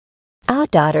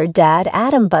Outdaughtered dad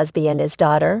Adam Busby and his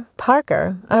daughter,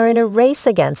 Parker, are in a race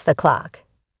against the clock.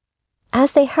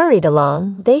 As they hurried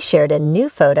along, they shared a new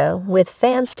photo with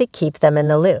fans to keep them in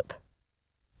the loop.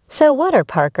 So what are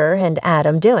Parker and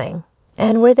Adam doing,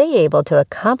 and were they able to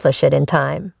accomplish it in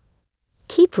time?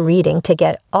 Keep reading to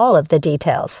get all of the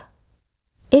details.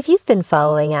 If you've been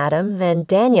following Adam and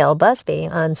Danielle Busby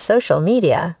on social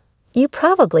media, you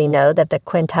probably know that the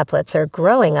quintuplets are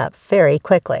growing up very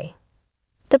quickly.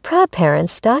 The proud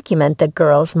parents document the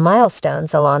girls'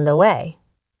 milestones along the way.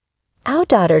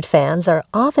 Outdaughtered fans are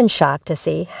often shocked to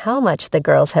see how much the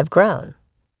girls have grown.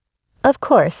 Of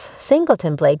course,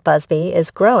 Singleton Blake Busby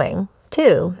is growing,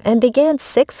 too, and began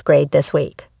 6th grade this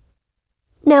week.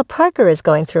 Now Parker is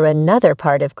going through another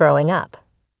part of growing up.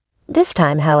 This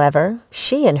time, however,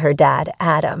 she and her dad,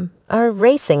 Adam, are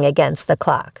racing against the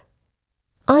clock.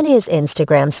 On his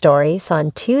Instagram stories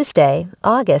on Tuesday,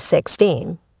 August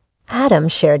 16, Adam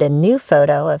shared a new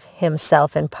photo of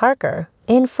himself and Parker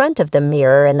in front of the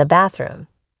mirror in the bathroom.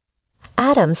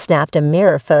 Adam snapped a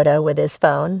mirror photo with his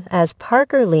phone as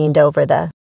Parker leaned over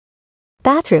the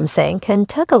bathroom sink and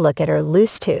took a look at her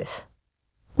loose tooth.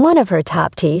 One of her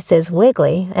top teeth is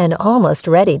wiggly and almost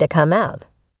ready to come out.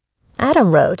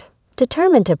 Adam wrote,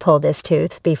 "Determined to pull this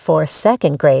tooth before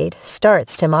 2nd grade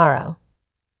starts tomorrow."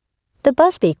 The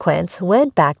Busby Quints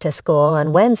went back to school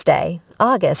on Wednesday,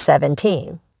 August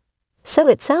 17. So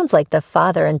it sounds like the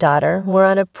father and daughter were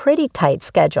on a pretty tight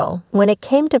schedule when it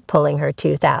came to pulling her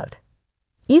tooth out.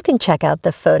 You can check out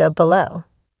the photo below.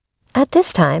 At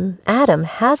this time, Adam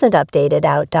hasn't updated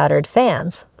Outdaughtered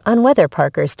fans on whether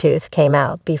Parker's tooth came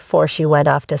out before she went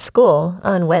off to school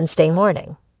on Wednesday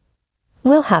morning.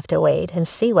 We'll have to wait and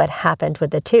see what happened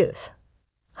with the tooth.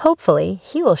 Hopefully,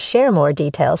 he will share more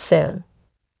details soon.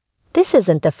 This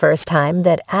isn't the first time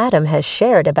that Adam has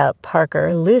shared about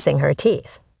Parker losing her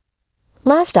teeth.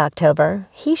 Last October,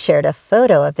 he shared a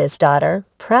photo of his daughter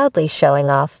proudly showing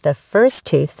off the first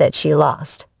tooth that she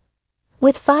lost.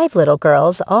 With 5 little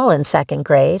girls all in 2nd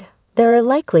grade, there are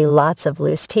likely lots of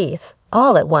loose teeth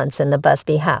all at once in the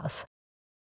Busby house.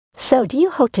 So do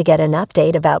you hope to get an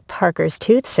update about Parker's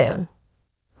tooth soon?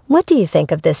 What do you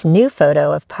think of this new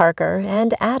photo of Parker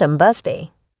and Adam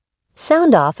Busby?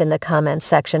 Sound off in the comments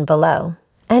section below,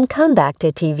 and come back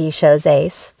to TV Shows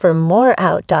Ace for more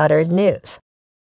Outdaughtered news.